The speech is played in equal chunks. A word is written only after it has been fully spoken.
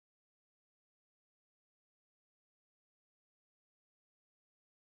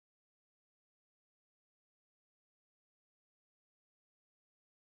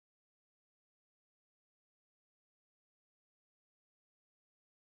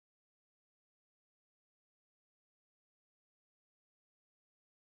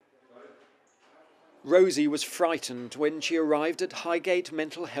Rosie was frightened when she arrived at Highgate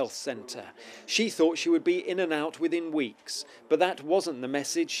Mental Health Centre. She thought she would be in and out within weeks, but that wasn't the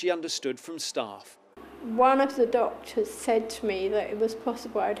message she understood from staff. One of the doctors said to me that it was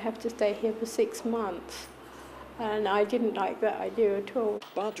possible I'd have to stay here for 6 months, and I didn't like that idea at all.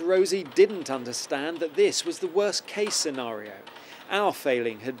 But Rosie didn't understand that this was the worst case scenario. Our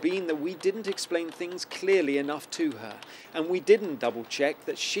failing had been that we didn't explain things clearly enough to her, and we didn't double-check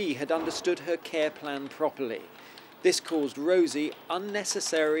that she had understood her care plan properly. This caused Rosie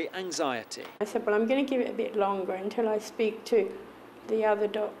unnecessary anxiety. I said, well, I'm going to give it a bit longer until I speak to the other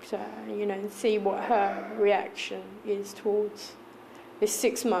doctor, and see what her reaction is towards this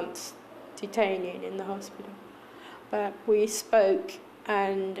 6 months detaining in the hospital. But we spoke,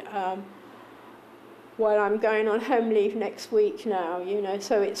 and well, I'm going on home leave next week now,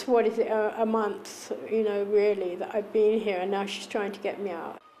 so it's, a month, really, that I've been here, and now she's trying to get me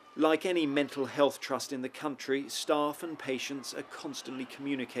out. Like any mental health trust in the country, staff and patients are constantly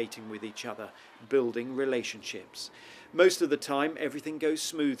communicating with each other, building relationships. Most of the time, everything goes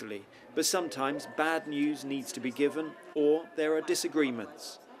smoothly, but sometimes bad news needs to be given, or there are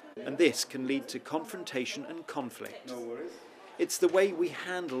disagreements. And this can lead to confrontation and conflict. No worries. It's the way we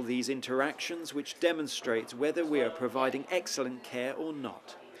handle these interactions which demonstrates whether we are providing excellent care or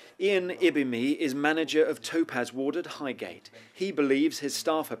not. Ian Ibimi is manager of Topaz Ward at Highgate. He believes his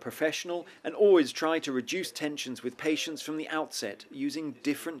staff are professional and always try to reduce tensions with patients from the outset using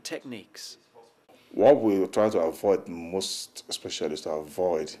different techniques. What we try to avoid, most specialists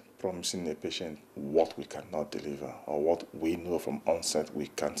avoid promising a patient what we cannot deliver or what we know from onset we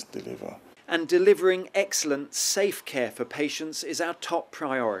can't deliver. And delivering excellent, safe care for patients is our top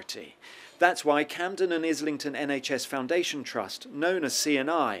priority. That's why Camden and Islington NHS Foundation Trust, known as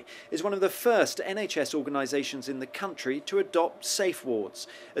CNI, is one of the first NHS organisations in the country to adopt Safewards,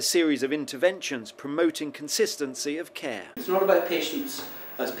 a series of interventions promoting consistency of care. It's not about patients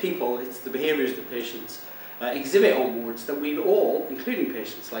as people, it's the behaviours that patients exhibit on wards that we all, including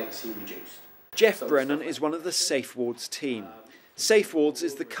patients, like to see reduced. Jeff Brennan is one of the Safewards team. Safewards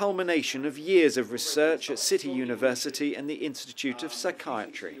is the culmination of years of research at City University and the Institute of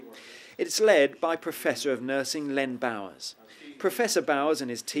Psychiatry. It's led by Professor of Nursing Len Bowers. Professor Bowers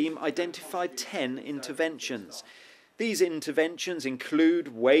and his team identified 10 interventions. These interventions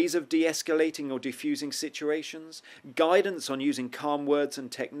include ways of de-escalating or diffusing situations, guidance on using calm words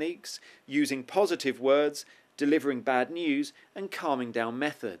and techniques, using positive words, delivering bad news, and calming down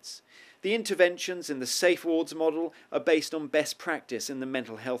methods. The interventions in the Safewards model are based on best practice in the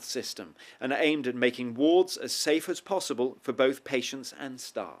mental health system and are aimed at making wards as safe as possible for both patients and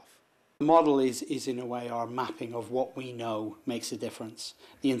staff. The model is in a way our mapping of what we know makes a difference.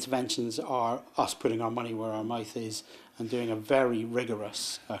 The interventions are us putting our money where our mouth is and doing a very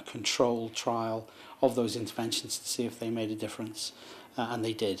rigorous controlled trial of those interventions to see if they made a difference, and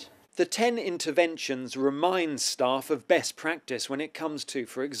they did. The 10 interventions remind staff of best practice when it comes to,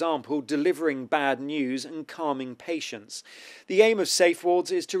 for example, delivering bad news and calming patients. The aim of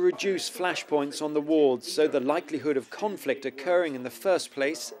Safewards is to reduce flashpoints on the wards so the likelihood of conflict occurring in the first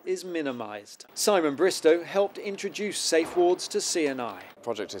place is minimised. Simon Bristow helped introduce Safewards to CNI. The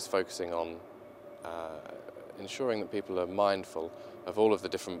project is focusing on ensuring that people are mindful of all of the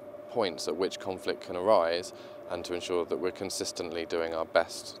different points at which conflict can arise, and to ensure that we're consistently doing our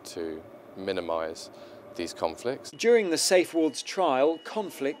best to minimise these conflicts. During the Safewards trial,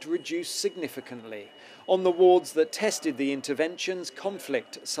 conflict reduced significantly. On the wards that tested the interventions,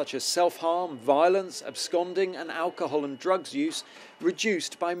 conflict such as self-harm, violence, absconding and alcohol and drugs use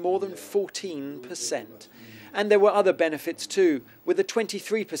reduced by more than 14%. And there were other benefits too, with a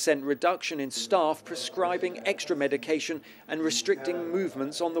 23% reduction in staff prescribing extra medication and restricting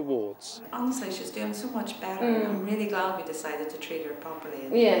movements on the wards. Honestly, she's doing so much better. I'm really glad we decided to treat her properly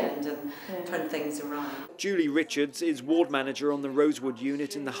in the end and turn things around. Julie Richards is ward manager on the Rosewood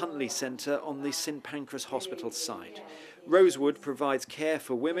unit in the Huntley Centre on the St Pancras Hospital site. Rosewood provides care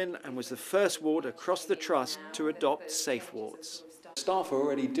for women and was the first ward across the trust to adopt Safewards. Staff are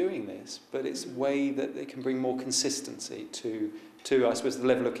already doing this, but it's a way that they can bring more consistency to I suppose, the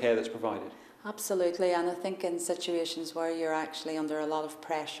level of care that's provided. Absolutely, and I think in situations where you're actually under a lot of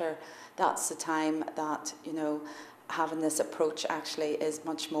pressure, that's the time that, having this approach actually is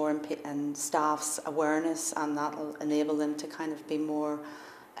much more in staff's awareness, and that'll enable them to kind of be more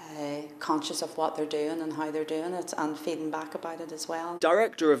conscious of what they're doing and how they're doing it and feeding back about it as well.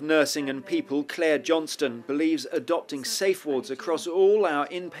 Director of Nursing and People Claire Johnston believes adopting Safewards across all our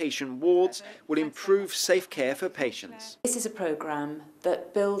inpatient wards will improve safe care for patients. This is a programme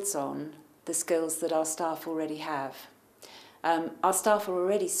that builds on the skills that our staff already have. Our staff are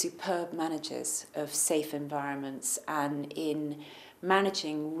already superb managers of safe environments and in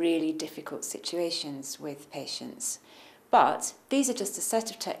managing really difficult situations with patients. But these are just a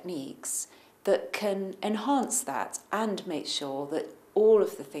set of techniques that can enhance that and make sure that all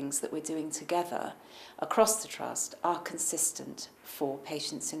of the things that we're doing together across the Trust are consistent for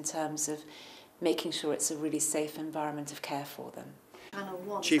patients in terms of making sure it's a really safe environment of care for them.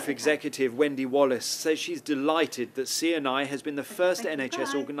 Chief Executive Wendy Wallace says she's delighted that CNI has been the first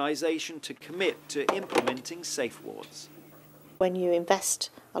NHS organisation to commit to implementing Safewards. When you invest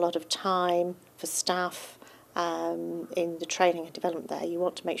a lot of time for staff in the training and development there, you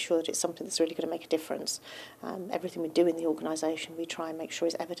want to make sure that it's something that's really going to make a difference. Everything we do in the organisation we try and make sure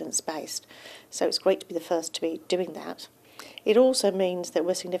is evidence-based. So it's great to be the first to be doing that. It also means that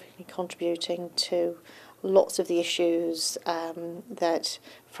we're significantly contributing to lots of the issues that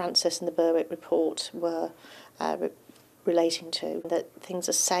Francis and the Berwick report were relating to, that things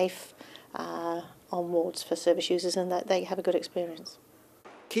are safe on wards for service users and that they have a good experience.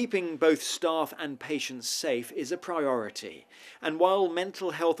 Keeping both staff and patients safe is a priority, and while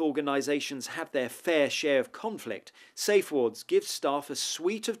mental health organisations have their fair share of conflict, Safewards gives staff a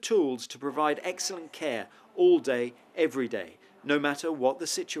suite of tools to provide excellent care all day, every day, no matter what the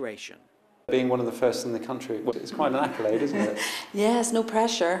situation. Being one of the first in the country, well, it's quite an accolade, isn't it? Yes, no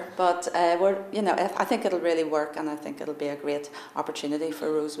pressure, but I think it'll really work, and I think it'll be a great opportunity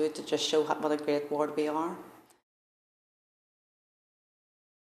for Rosewood to just show what a great ward we are.